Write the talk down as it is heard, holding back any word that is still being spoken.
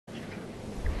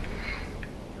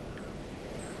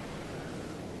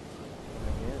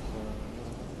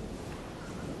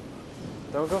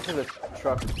Don't go for the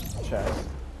truck chest.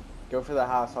 Go for the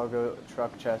house. I'll go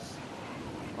truck chest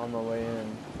on the way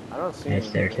in. I don't see It's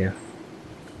there anybody. too.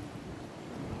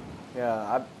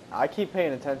 Yeah, I keep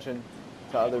paying attention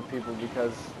to other people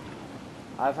because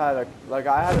I've had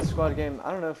I had a squad game.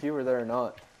 I don't know if you were there or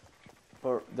not,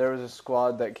 but there was a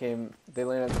squad that came. They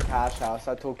landed at the Cash house.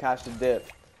 I told Cash to dip,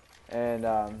 and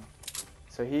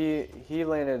so he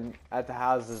landed at the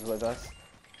houses with us,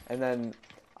 and then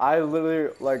I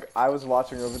literally I was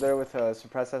watching over there with a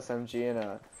suppressed SMG and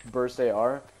a burst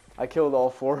AR. I killed all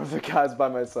 4 of the guys by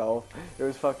myself. It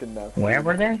was fucking nuts. Where Dude.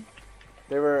 were they?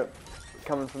 They were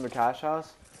coming from the Cash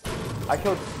house. I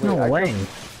killed. No way.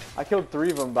 I killed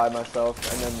 3 of them by myself,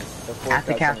 and then the 4th At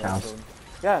the guy Cash someone house. killed.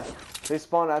 Yeah, they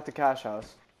spawned at the Cash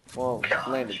house. Well,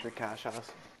 landed at the Cash house.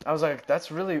 I was like,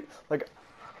 that's really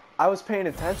I was paying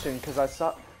attention because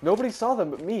nobody saw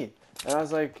them but me, and I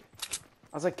was like,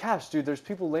 Cash, dude, there's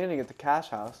people landing at the Cash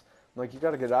house. I'm like, you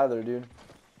gotta get out of there, dude.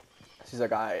 She's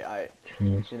like,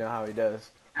 Jeez. you know how he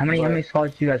does. How many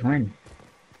squads do you guys win?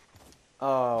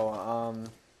 Oh,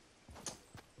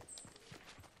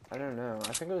 I don't know.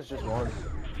 I think it was just 1.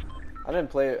 I didn't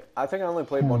play it. I think I only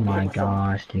played 1 game. Oh my with them.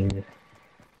 gosh, dude.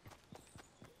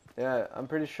 Yeah, I'm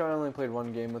pretty sure I only played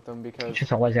 1 game with them because. It's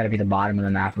just always gotta be the bottom of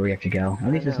the map where we have to go.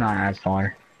 At least it's not as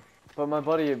far. But my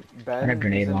buddy Ben, I got a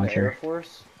grenade he's in the launcher. Air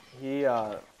Force. He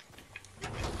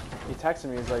texted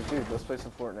me. He's like, dude, let's play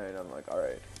some Fortnite. I'm like, all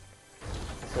right.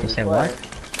 So You said what?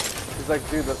 He's like,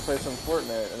 dude, let's play some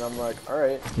Fortnite, and I'm like, all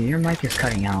right. Dude, your mic is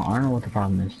cutting out. I don't know what the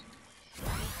problem is.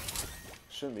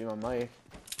 Shouldn't be my mic.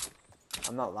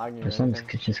 I'm not lagging or This one's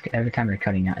anything. just every time you're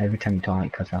cutting out. Every time you talk,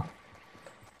 it cuts out.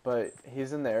 But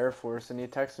he's in the Air Force, and he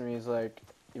texted me. He's like,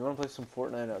 you want to play some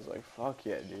Fortnite? I was like, fuck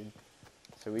yeah, dude.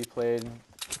 So we played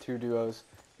 2 duos.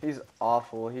 He's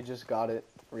awful. He just got it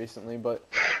recently, but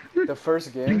the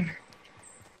first game,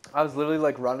 I was literally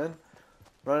like running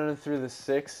through the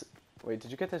 6. Wait,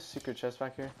 did you get this secret chest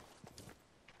back here?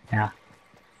 Yeah.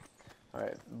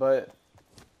 Alright, but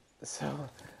so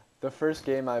the first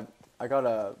game I got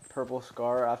a purple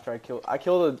scar after I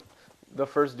killed the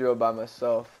first duo by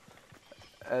myself.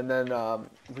 And then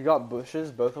we got bushes,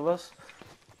 both of us.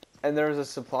 And there was a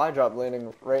supply drop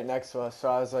landing right next to us. So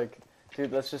I was like,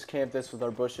 dude, let's just camp this with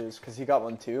our bushes, because he got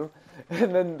one too.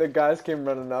 And then the guys came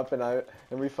running up, and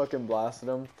we fucking blasted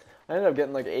them. I ended up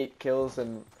getting like 8 kills,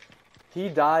 and he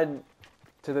died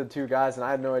to the 2 guys, and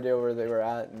I had no idea where they were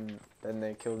at, and then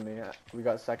they killed me. We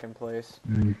got 2nd place.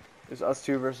 Mm. It was us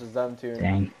 2 versus them 2. And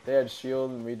Dang. they had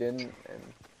shield, and we didn't. And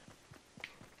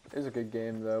it was a good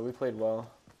game, though. We played well.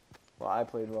 Well, I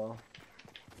played well.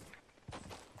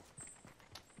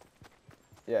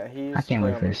 Yeah, he's. I can't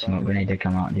wait for this smoke grenade to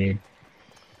come out, dude.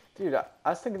 Dude, I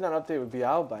was thinking that update would be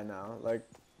out by now. Like,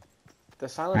 the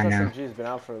Silence SMG has been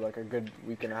out for like a good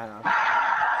week and a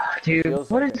half. Dude,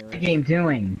 what like is the game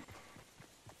doing?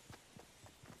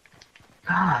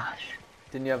 Gosh.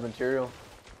 Didn't you have material?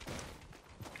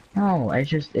 No,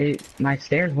 my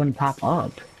stairs wouldn't pop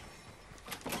up.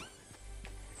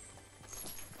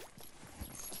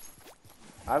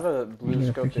 I have a blue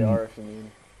scope AR if you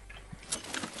need.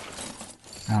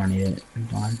 I don't need it. I'm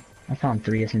fine. I found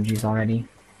 3 SMGs already.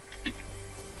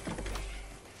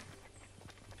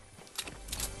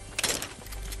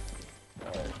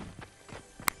 Alright.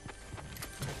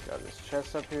 Got this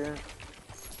chest up here.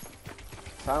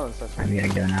 Silence SMG. We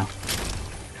gotta go now.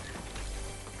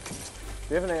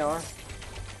 Do you have an AR?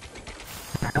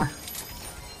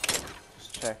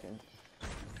 Just checking.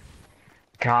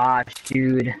 Gosh,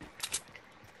 dude.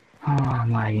 Oh,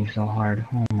 I'm lagging so hard.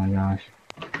 Oh my gosh.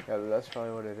 Yeah, that's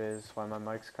probably what it is. Why my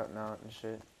mic's cutting out and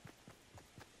shit.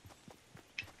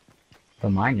 But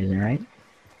mine isn't, right?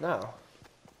 No.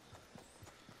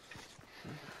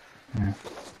 Yeah.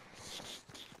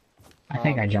 I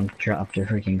think I jumped up to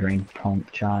freaking green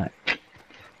pump shot.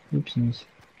 Oopsies.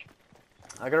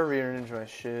 I gotta rearrange my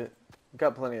shit.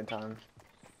 Got plenty of time.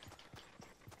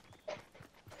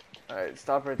 Alright,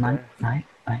 stop right there.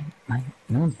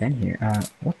 No one's been here.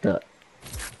 What the?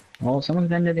 Well, someone's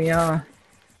been to the,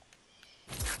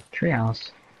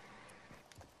 treehouse.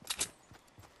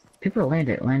 People land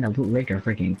at Loot Lake are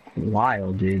freaking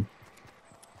wild, dude.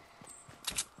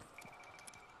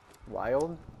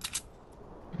 Wild?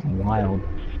 Wild.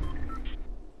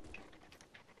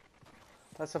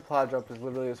 That supply drop is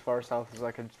literally as far south as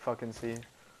I could fucking see.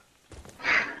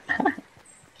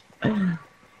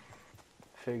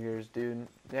 Figures, dude.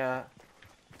 Yeah.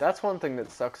 That's one thing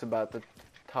that sucks about the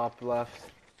top left.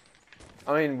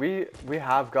 I mean, we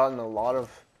have gotten a lot of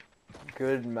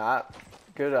good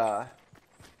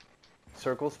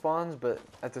circle spawns, but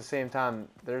at the same time,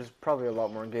 there's probably a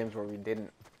lot more games where we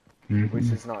didn't.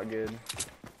 which is not good.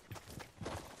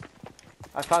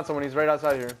 I found someone. He's right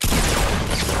outside here.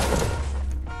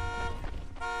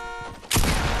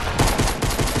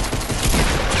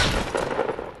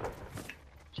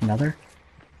 Another?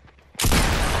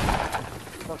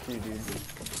 Fuck you, dude.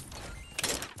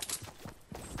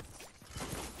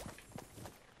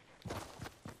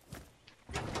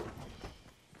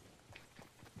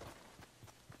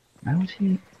 I don't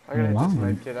see I gotta hit this alone.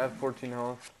 med kit. I have 14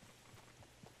 health.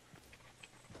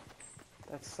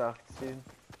 That sucked, dude.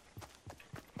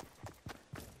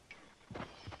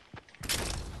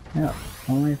 Yeah,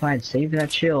 only if I had saved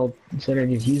that shield instead of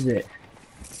just used it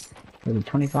for the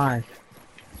 25.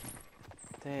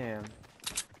 Damn.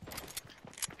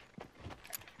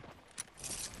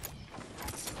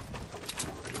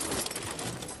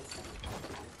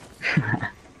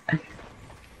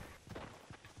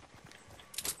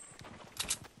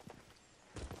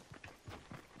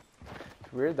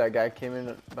 It's weird that guy came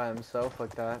in by himself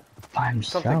like that. By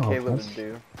himself. Something Caleb That's... would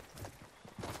do.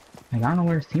 Like, I don't know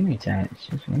where his teammates at. It's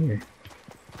just weird.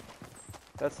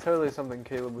 That's totally something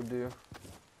Caleb would do.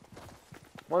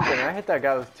 One thing, I hit that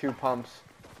guy with 2 pumps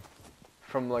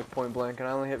from like point blank, and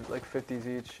I only hit like 50s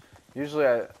each. Usually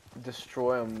I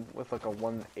destroy him with like a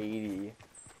 180.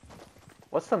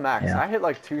 What's the max? Yeah. I hit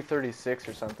like 236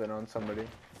 or something on somebody.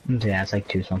 Yeah, it's like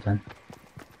 2 something.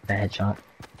 The headshot.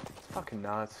 It's fucking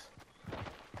nuts.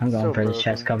 I'm going So for this broken.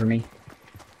 chest, cover me.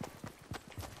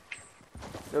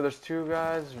 Yo, there's 2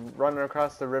 guys running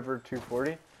across the river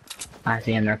 240. I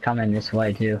see him, they're coming this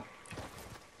way too.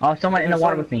 Oh, someone in the There's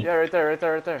water someone- with me. Yeah, right there, right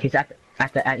there, right there. He's at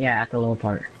the lower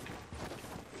part.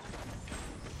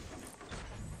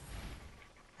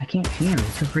 I can't see him,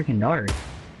 it's too freaking dark.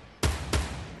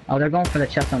 Oh, they're going for the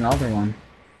chest on the other one.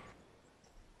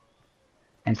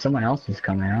 And someone else is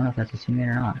coming, I don't know if that's a teammate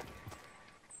or not.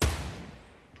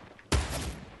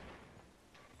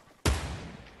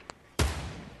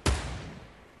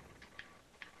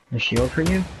 The shield for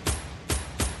you?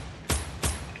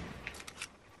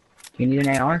 Do you need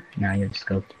an AR? No, you're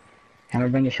scoped. Hammer,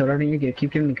 bring your shield over you.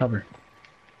 Keep giving me cover.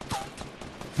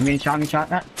 I'm getting shot.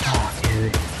 That. Oh,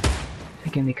 dude.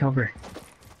 Keep giving me cover.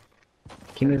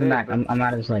 Keep moving back. I'm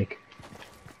out of his lake.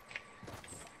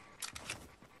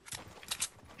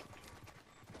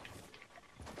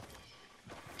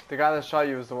 The guy that shot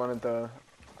you was the one at the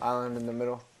island in the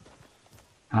middle.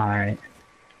 Alright.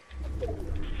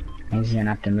 He's gonna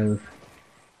have to move.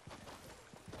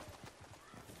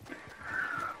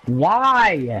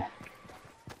 Why?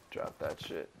 Drop that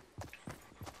shit.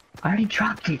 I already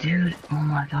dropped it, dude. Oh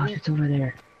my gosh, it's over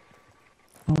there.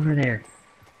 Over there.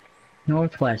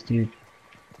 Northwest, dude.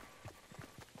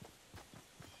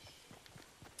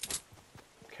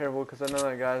 Careful, because I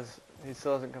know that he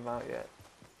still hasn't come out yet.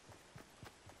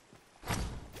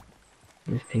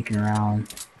 Just peeking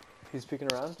around. He's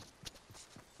peeking around?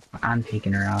 I'm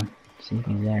peeking around. See if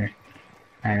he's there.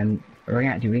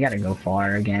 Alright, we gotta go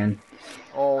far again.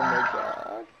 Oh my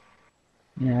god.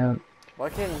 Yeah. Why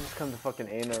can't he just come to fucking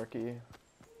anarchy?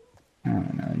 I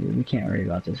don't know, dude. We can't worry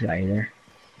about this guy either.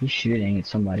 He's shooting at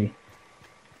somebody.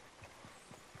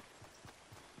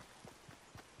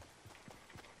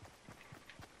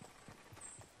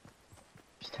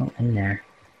 Just don't in there.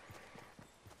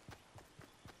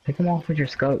 Pick him off with your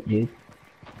scope, dude.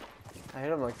 I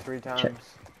hit him like 3 times.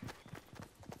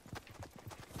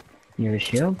 You have a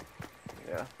shield?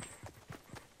 Yeah.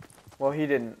 Well, he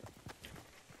didn't.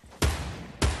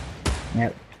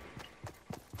 Yep.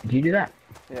 Did you do that?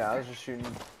 Yeah, I was just shooting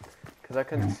because I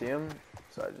couldn't see him,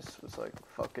 so I just was like,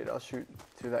 "Fuck it, I'll shoot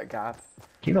through that gap."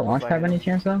 Do you have a launch pad by any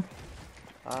chance, though?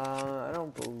 I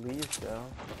don't believe so.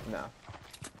 No.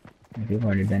 We've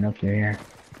already been up there here.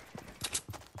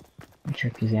 Let me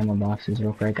check these ammo boxes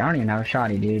real quick. I don't even have a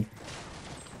shotty, dude.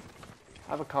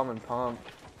 I have a common pump,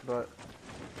 but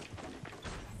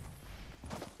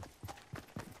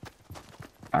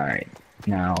Alright.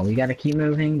 Now, we gotta keep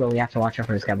moving, but we have to watch out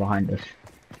for this guy behind us.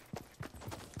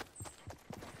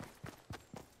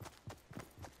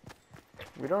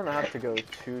 we don't have to go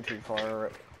too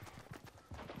far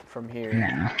from here.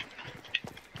 Nah.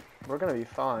 We're gonna be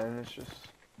fine. It's just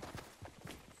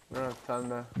we don't have time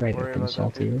to Right worry up and about that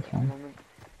salty, dude we're at the fine. moment.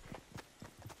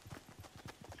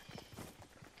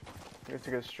 We have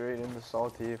to go straight into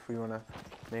salty if we want to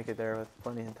make it there with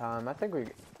plenty of time. I think we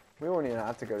won't even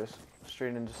have to go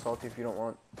straight into salty if you don't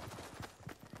want.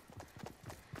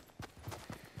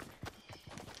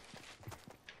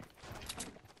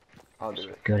 I'll do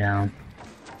it. Go down.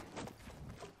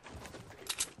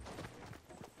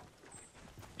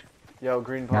 Yo,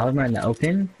 green Now that pump. we're in the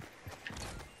open,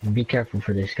 be careful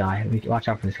for this guy. Watch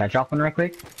out for this guy. Drop one right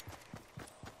quick.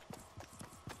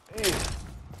 Ew.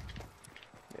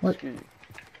 What? Ski.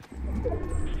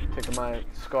 Taking my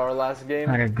scar last game.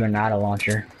 I had a granada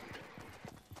launcher.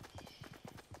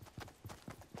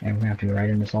 And we're gonna have to go right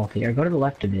in the salty. Or go to the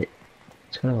left a bit.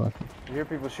 Let's go to the left. You hear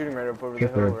people shooting right up over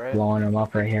People the hill, are right? blowing them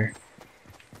up right here.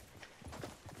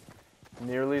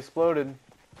 Nearly exploded.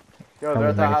 Yo, Oh, they're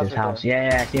at the right house this right house. there.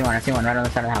 Yeah, I see one. I see one right on the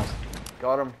side of the house.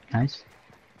 Got him. Nice.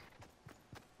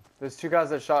 There's 2 guys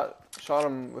that shot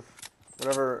him with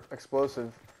whatever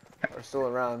explosive are still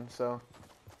around, so.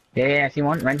 Yeah, I see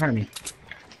one right in front of me.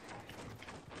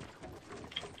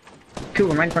 2 of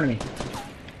them right in front of me.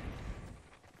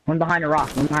 One behind the rock.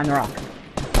 One behind the rock.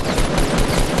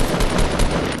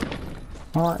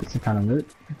 Oh, that's a ton of loot.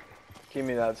 Give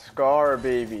me that scar,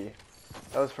 baby.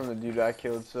 That was from the dude I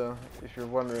killed, so if you're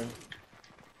wondering.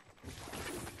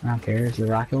 I don't care. There's the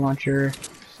rocket launcher. Give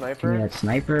me Sniper, that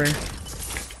sniper.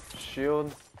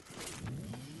 shield.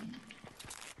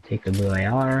 Take the blue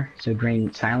AR. So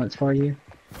green silence for you.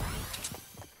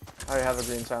 I already have a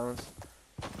green silence.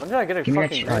 When did I get a Give me that.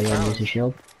 fucking Oh green yeah, use silence? the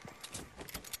shield.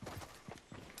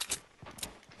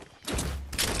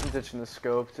 I'm ditching the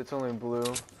scopes. It's only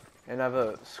blue. And I have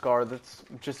a scar that's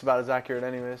just about as accurate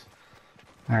anyways.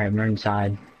 All right, we're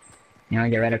inside. You wanna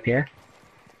get right up here?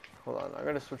 Hold on, I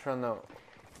gotta switch on the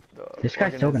This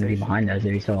guy's still gonna be organization. behind us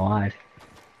if he's still alive.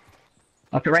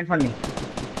 Up here, right in front of me.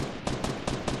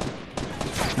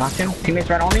 Knocked him. Teammates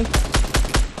right on me.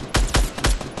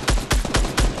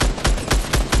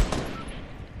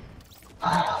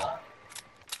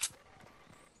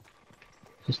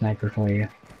 It's a sniper for you.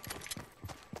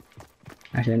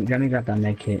 Actually, let me grab that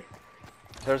med kit.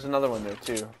 There's another one there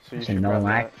too, so you There's should another grab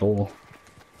one. that. Act full.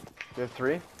 You have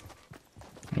 3?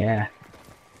 Yeah.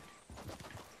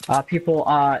 People,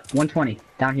 120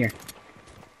 down here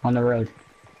on the road.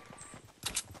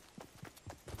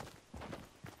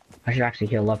 I should actually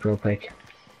heal up real quick.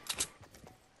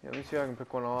 Yeah, let me see if I can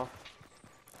pick one off.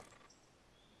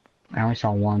 I only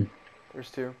saw one. There's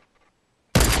 2.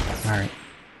 Alright.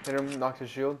 Hit him, knocked his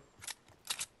shield.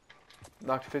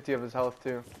 Knocked 50 of his health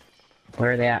too.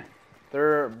 Where are they at?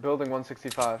 They're building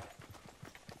 165.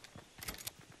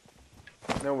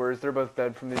 No worries, they're both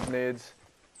dead from these nades.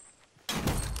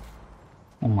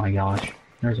 Oh my gosh.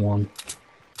 There's one.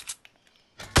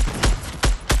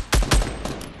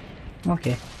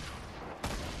 Okay.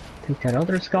 Take that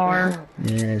other scar.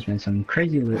 Yeah, there's been some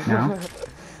crazy loot now. Dude,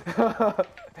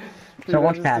 So I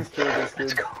launch just pad. destroyed this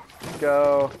Let's kid. go. Let's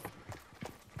go.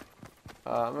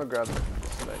 I'm gonna grab some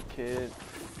of that kid.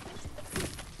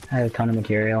 I have a ton of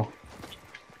material.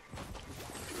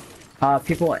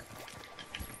 People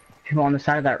on the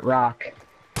side of that rock.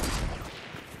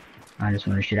 I just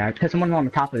want to shoot out. Because someone on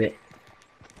the top of it.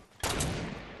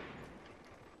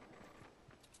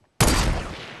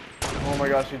 Oh my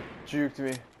gosh, he juked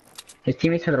me. His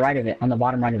teammates to the right of it, on the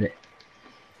bottom right of it.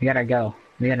 We gotta go.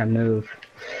 We gotta move.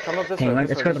 Come up this Dang, way.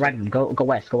 let's go to the right of him. Go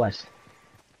west. Go west.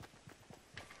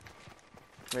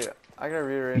 Wait, I gotta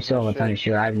rearrange You still my have a ton shit. of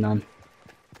shoot. I have none.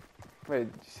 Wait, you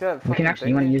see that We fucking can actually.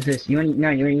 You thing? want to use this? You want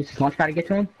to use this launch pad to get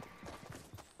to him?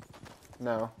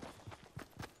 No.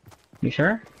 You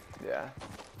sure? Yeah.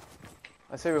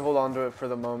 I say we hold on to it for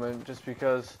the moment, just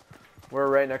because we're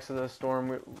right next to the storm.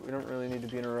 We don't really need to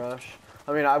be in a rush.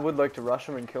 I mean, I would like to rush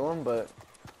him and kill him, but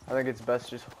I think it's best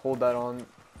just hold on to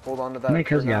that. How many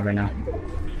kills for do you have right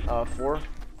now? 4.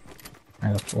 I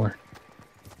have 4.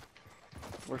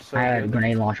 We're so I had a good.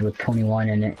 grenade launcher with 21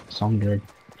 in it, so I'm good.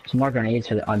 Some more grenades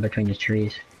for the between the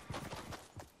trees.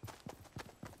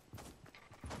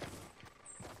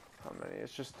 How many?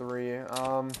 It's just 3.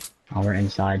 Oh, we're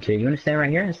inside too. You want to stay right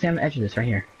here? Let's stay on the edge of this right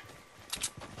here.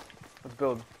 Let's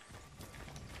build.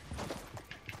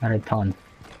 Got a ton.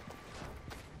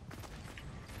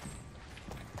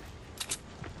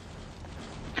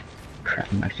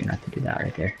 Crap, I'm actually gonna have to do that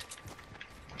right there.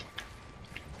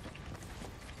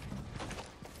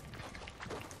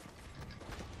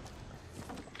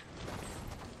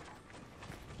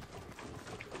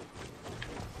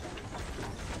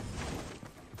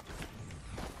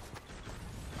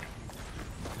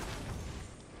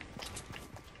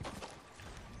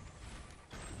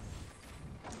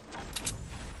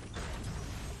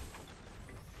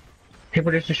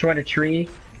 People just destroyed a tree.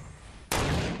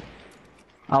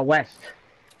 West.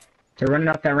 They're running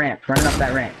up that ramp. Running up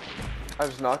that ramp. I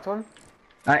just knocked one.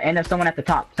 And there's someone at the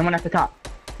top. Someone at the top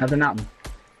of the mountain.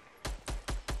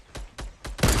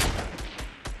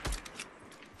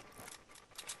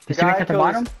 The guy teammates at the killed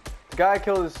bottom? The guy I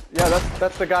killed is, yeah,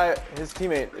 that's the guy. His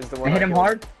teammate is the one. I hit him killed.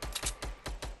 hard.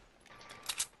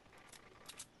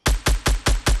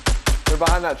 They're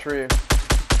behind that tree.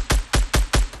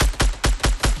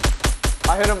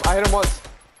 I hit him once.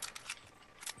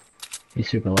 He's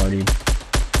super low, dude.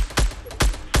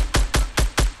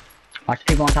 Watch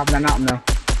people on top of that mountain, though.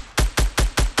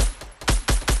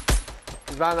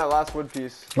 He's behind that last wood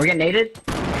piece. We're getting naded.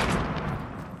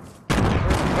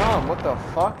 What the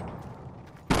fuck?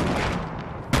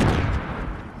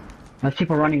 There's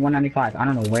people running 195. I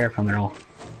don't know where from at all.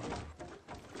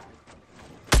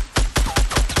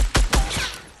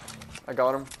 I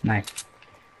got him. Nice.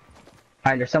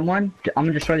 Alright, there's someone. I'm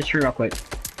gonna destroy this tree real quick.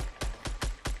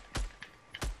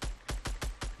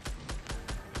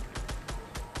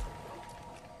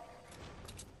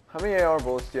 How many AR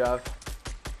bullets do you have?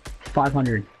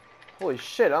 500. Holy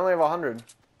shit, I only have 100.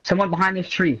 Someone behind this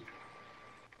tree.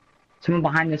 Someone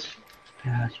behind this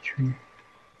tree.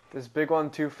 This big one,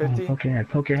 250. Oh, poke your head,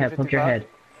 poke your head, poke your head.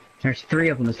 There's 3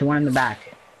 of them. There's the one in the back.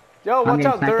 Yo, watch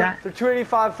out! They're that.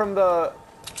 285 from the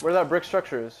where that brick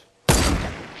structure is.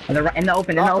 Oh, they're in the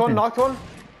open. Knocked in the one, open. knocked one.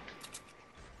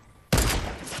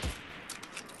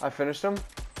 I finished him.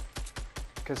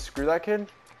 Cause screw that kid.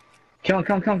 Kill him,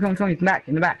 kill him, kill him, kill him, kill him. He's in the back,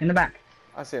 in the back, in the back.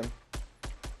 I see him.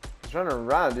 He's running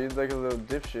around, dude, like a little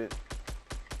dipshit.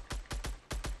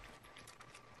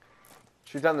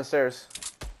 Shoot down the stairs.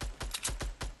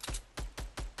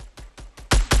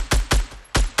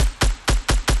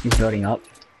 He's building up.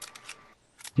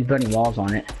 He's building walls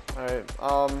on it. Alright,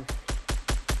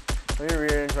 let me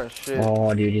rearrange my shit.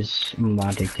 Oh, dude, I'm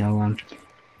about to kill him.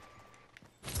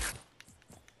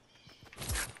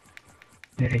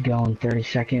 There we go in 30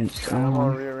 seconds. I'm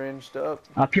all rearranged up.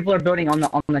 People are building on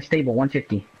the stable,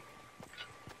 150.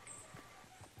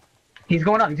 He's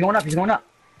going up, he's going up, he's going up.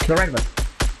 To the right of us.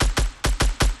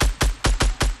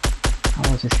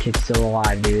 How is this kid still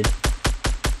alive, dude?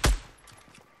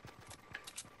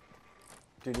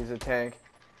 Dude, he's a tank.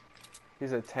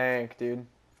 He's a tank, dude.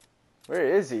 Where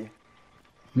is he? I'm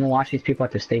gonna watch these people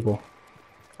at the stable.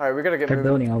 Alright, we gotta get They're moving.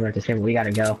 building over at the stable, we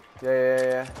gotta go.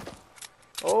 Yeah.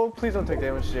 Oh, please don't take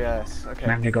damage. Yes. Okay.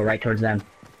 I'm gonna go right towards them.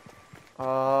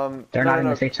 They're not in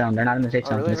the safe zone, they're not in the safe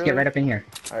zone. Really, Let's get right up in here.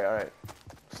 Alright.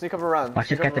 Sneak up around. Watch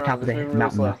this guy at the top of the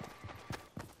mountain though.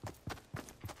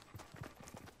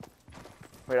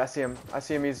 Wait, I see him.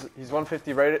 He's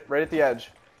 150 right at the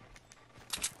edge.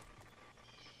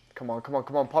 Come on.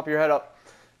 Pop your head up.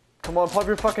 Come on, pop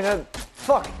your fucking head.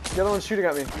 Fuck! The other one's shooting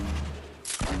at me.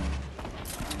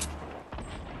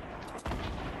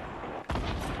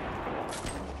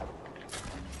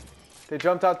 They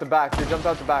jumped out the back.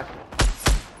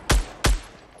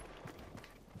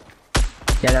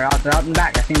 Yeah, they're out in the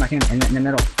back. I see him in the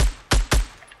middle.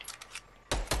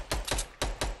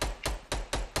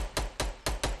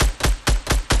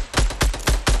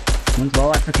 One's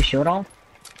low, I took his shield off.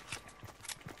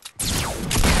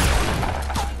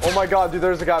 Oh my god, dude,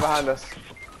 there's a guy behind us.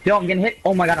 Yo, I'm getting hit.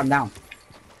 Oh my god, I'm down.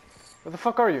 Where the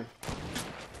fuck are you?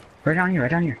 Right down here,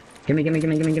 right down here. Gimme.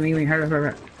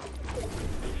 Hurry.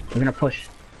 We're gonna push.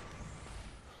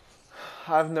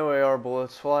 I have no AR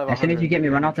bullets. Well, I have As soon as you get me,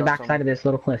 run off the back some. side of this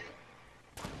little cliff.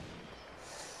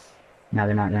 No,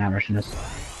 they're not rushing us.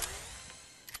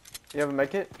 You have a med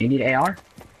kit? You need AR?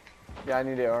 Yeah, I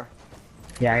need AR.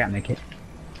 Yeah, I got med kit.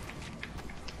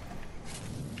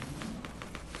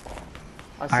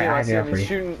 I see him. He's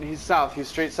shooting. He's south. He's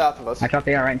straight south of us. I thought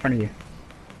they are right in front of you.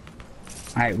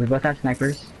 Alright, we both have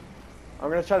snipers. I'm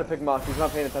gonna try to pick him off. He's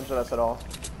not paying attention to us at all.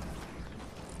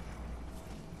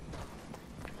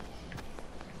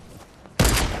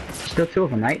 Still 2 of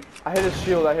them, right? I hit his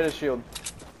shield.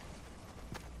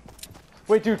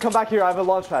 Wait, dude, come back here. I have a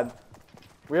launch pad.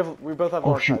 We both have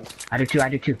launch pads. I do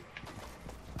too.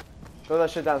 Throw that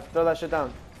shit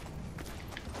down.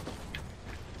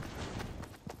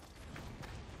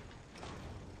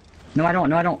 No, I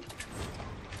don't.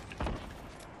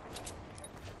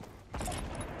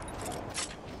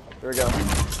 Here we go.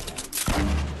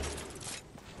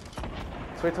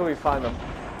 Let's wait till we find them.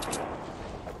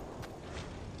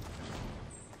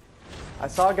 I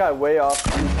saw a guy way off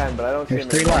 210, but I don't see him.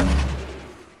 There's 3 left.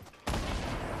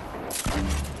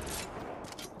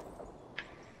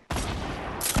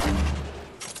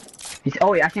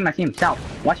 Oh, yeah, I see him. South.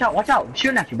 Watch out.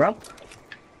 Shooting at you, bro.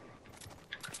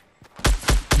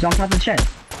 He's on top of the shed.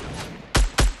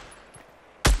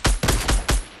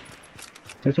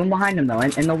 There's one behind him, though,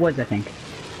 in the woods, I think.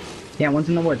 Yeah, one's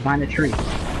in the woods, behind the tree.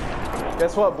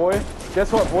 Guess what, boy?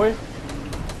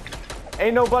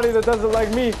 Ain't nobody that does it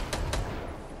like me.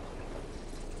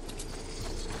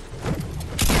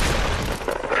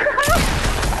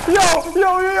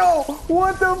 Yo!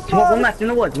 What the fuck? One left in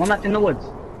the woods.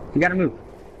 You gotta move.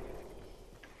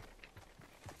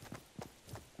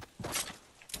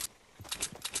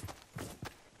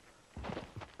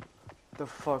 The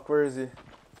fuck? Where is he?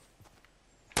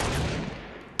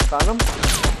 Found him.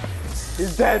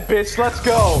 He's dead, bitch. Let's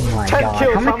go. Oh my 10 God.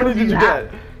 kills. How many did you have?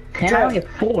 get? 10, I only have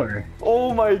 4.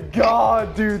 Oh my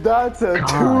God, dude. That's a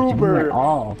Gosh, you tuber. went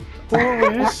off.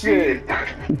 Holy shit.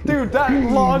 Dude, that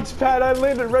launch pad, I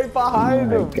landed right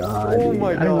behind him. God, Oh dude. my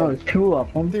I didn't know God. there's 2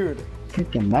 of them. Dude.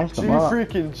 Freaking messed G them up.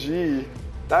 freaking G.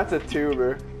 That's a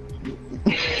tuber.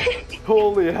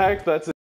 Holy heck, that's a